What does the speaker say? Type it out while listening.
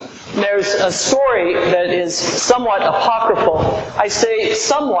there's a story that is somewhat apocryphal. I say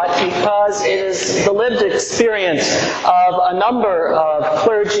somewhat because it is the lived experience of a number of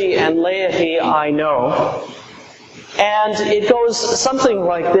clergy and laity I know. And it goes something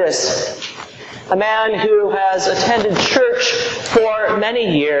like this. A man who has attended church for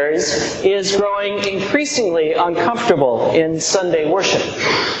many years is growing increasingly uncomfortable in Sunday worship,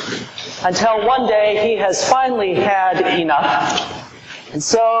 until one day he has finally had enough. And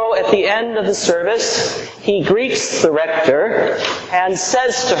so at the end of the service, he greets the rector and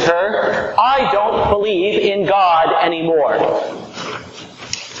says to her, "I don't believe in God anymore."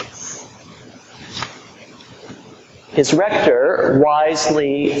 His rector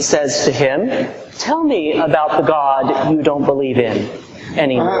wisely says to him, "Tell me about the God you don't believe in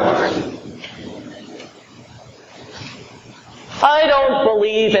anymore." "I don't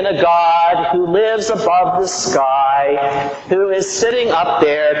believe in a God who lives above the sky, who is sitting up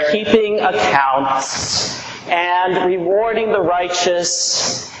there keeping accounts and rewarding the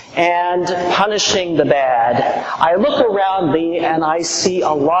righteous and punishing the bad. I look around me and I see a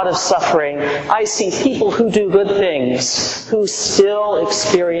lot of suffering. I see people who do good things, who still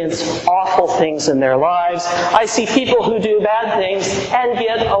experience awful things in their lives. I see people who do bad things and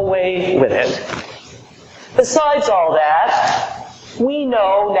get away with it. Besides all that, we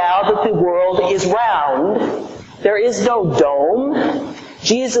know now that the world is round. There is no dome.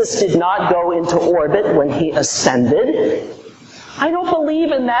 Jesus did not go into orbit when he ascended. I don't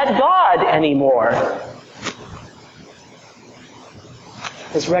believe in that God anymore."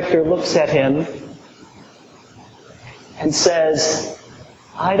 His rector looks at him and says,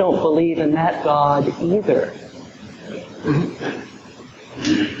 "I don't believe in that God either."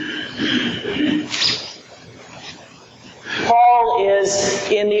 Paul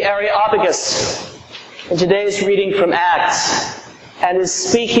is in the Areopagus in today's reading from Acts and is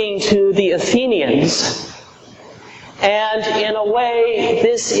speaking to the Athenians. And in a way,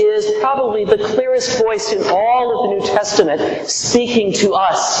 this is probably the clearest voice in all of the New Testament speaking to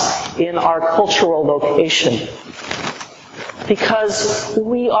us in our cultural vocation. Because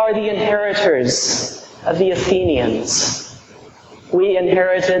we are the inheritors of the Athenians. We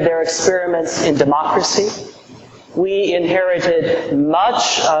inherited their experiments in democracy. We inherited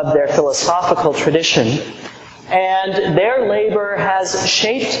much of their philosophical tradition. And their labor has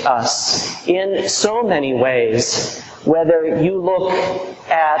shaped us in so many ways. Whether you look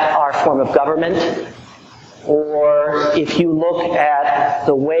at our form of government, or if you look at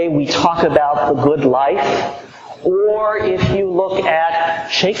the way we talk about the good life, or if you look at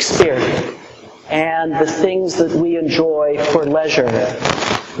Shakespeare and the things that we enjoy for leisure,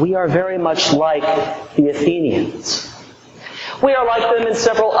 we are very much like the Athenians. We are like them in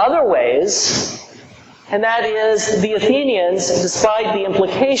several other ways. And that is, the Athenians, despite the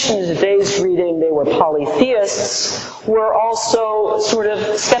implication in today's reading they were polytheists, were also sort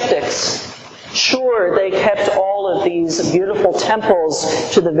of skeptics. Sure, they kept all of these beautiful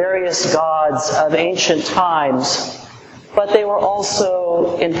temples to the various gods of ancient times, but they were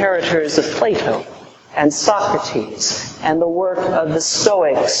also inheritors of Plato and Socrates and the work of the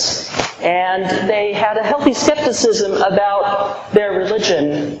Stoics. And they had a healthy skepticism about their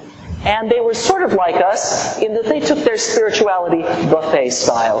religion. And they were sort of like us in that they took their spirituality buffet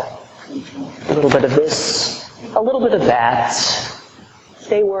style. A little bit of this, a little bit of that.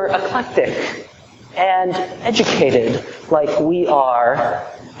 They were eclectic and educated like we are.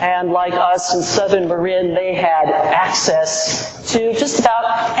 And like us in Southern Marin, they had access to just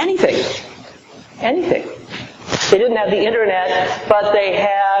about anything. Anything. They didn't have the internet, but they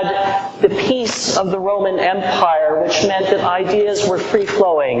had the peace of the Roman Empire, which meant that ideas were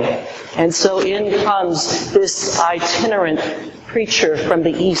free-flowing. And so in comes this itinerant preacher from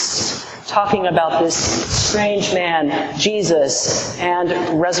the East, talking about this strange man, Jesus,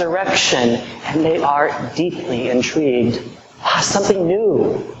 and resurrection. And they are deeply intrigued. Something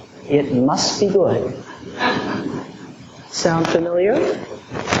new. It must be good. Sound familiar?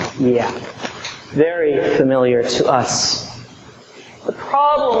 Yeah. Very familiar to us. The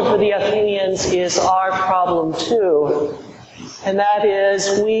problem for the Athenians is our problem too. And that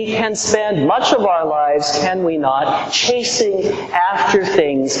is, we can spend much of our lives, can we not, chasing after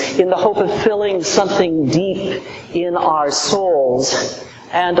things in the hope of filling something deep in our souls,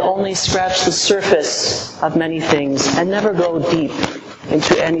 and only scratch the surface of many things and never go deep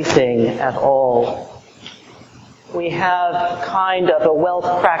into anything at all. We have kind of a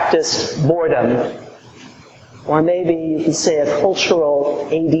well-practiced boredom, or maybe you could say a cultural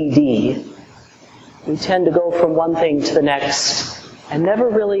ADD. We tend to go from one thing to the next and never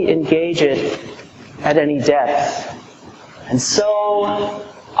really engage it at any depth. And so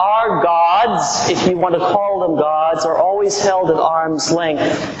Our gods, if you want to call them gods, are always held at arm's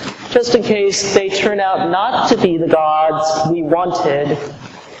length, just in case they turn out not to be the gods we wanted,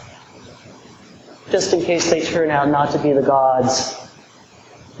 just in case they turn out not to be the gods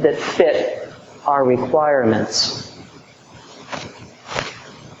that fit our requirements.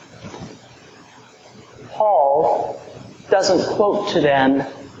 Paul doesn't quote to them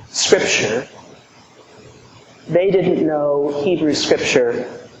Scripture. They didn't know Hebrew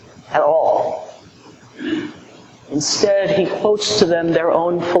Scripture at all. Instead, he quotes to them their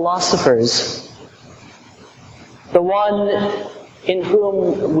own philosophers. The one in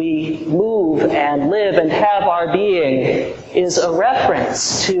whom we move and live and have our being is a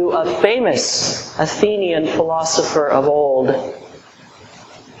reference to a famous Athenian philosopher of old.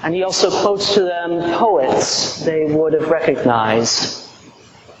 And he also quotes to them poets they would have recognized.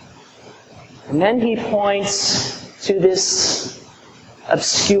 And then he points to this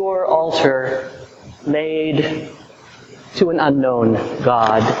obscure altar made to an unknown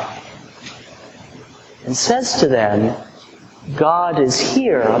God and says to them, God is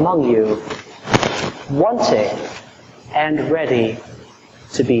here among you, wanting and ready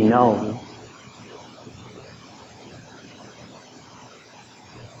to be known.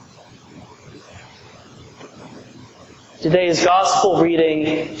 Today's gospel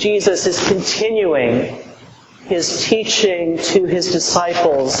reading, Jesus is continuing his teaching to his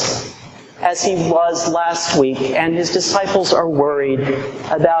disciples as he was last week, and his disciples are worried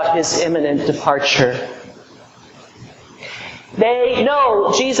about his imminent departure. They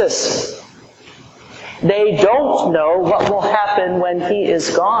know Jesus. They don't know what will happen when he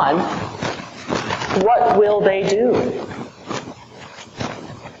is gone. What will they do?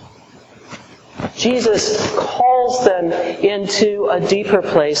 Jesus calls them into a deeper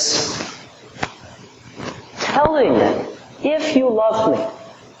place, telling them, if you love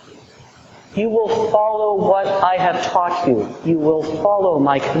me, you will follow what I have taught you. You will follow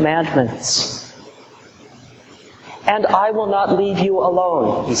my commandments. And I will not leave you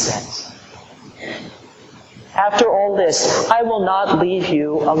alone, he says. After all this, I will not leave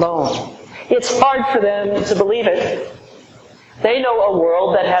you alone. It's hard for them to believe it. They know a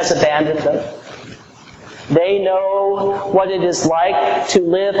world that has abandoned them. They know what it is like to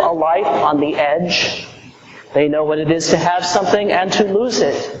live a life on the edge. They know what it is to have something and to lose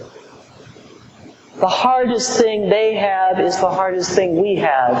it. The hardest thing they have is the hardest thing we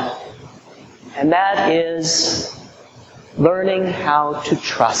have. And that is learning how to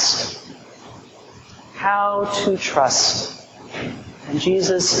trust. How to trust. And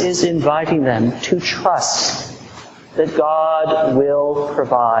Jesus is inviting them to trust that God will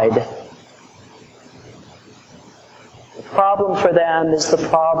provide. The problem for them is the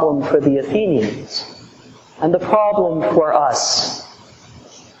problem for the Athenians, and the problem for us.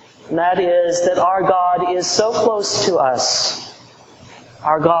 And that is that our God is so close to us.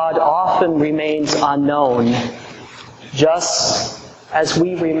 Our God often remains unknown, just as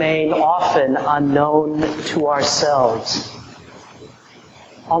we remain often unknown to ourselves.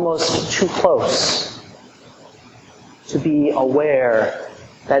 Almost too close to be aware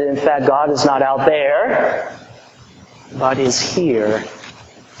that in fact God is not out there, but is here,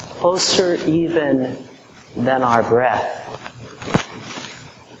 closer even than our breath.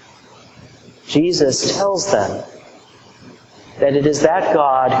 Jesus tells them that it is that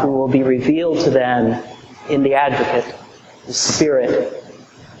God who will be revealed to them in the Advocate, the Spirit,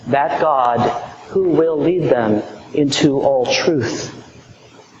 that God who will lead them into all truth.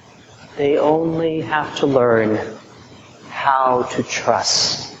 They only have to learn how to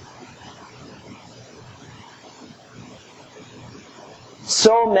trust.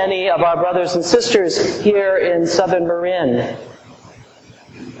 So many of our brothers and sisters here in Southern Marin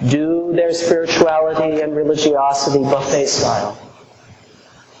do their spirituality and religiosity buffet style.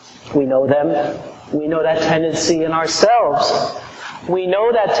 We know them. We know that tendency in ourselves. We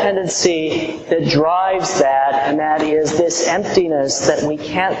know that tendency that drives that, and that is this emptiness that we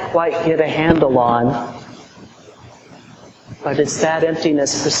can't quite get a handle on. But it's that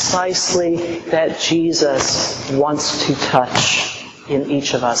emptiness precisely that Jesus wants to touch in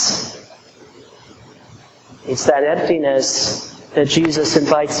each of us. It's that emptiness that Jesus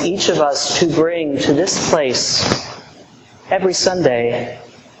invites each of us to bring to this place every Sunday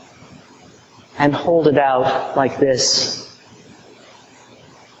and hold it out like this,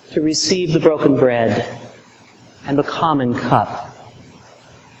 to receive the broken bread and the common cup.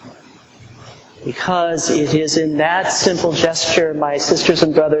 Because it is in that simple gesture, my sisters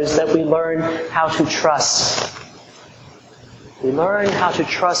and brothers, that we learn how to trust. We learn how to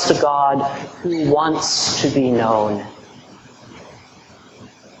trust a God who wants to be known.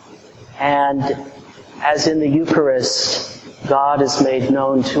 And as in the Eucharist, God is made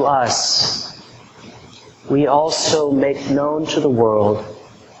known to us, we also make known to the world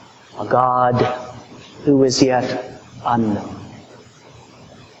a God who is yet unknown.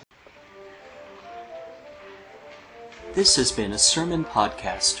 This has been a sermon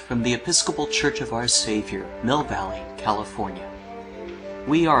podcast from the Episcopal Church of Our Savior, Mill Valley, California.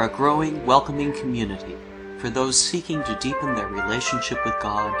 We are a growing, welcoming community for those seeking to deepen their relationship with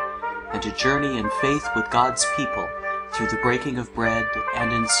God and to journey in faith with God's people through the breaking of bread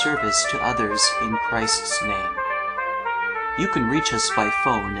and in service to others in Christ's name. You can reach us by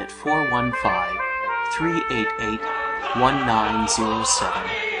phone at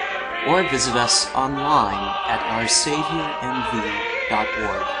 415-388-1907 or visit us online at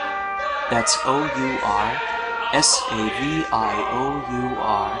oursaviormv.org. That's OURSAVIOURMV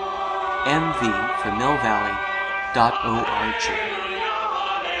for millvalley.org.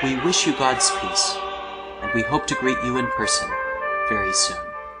 We wish you God's peace, and we hope to greet you in person very soon.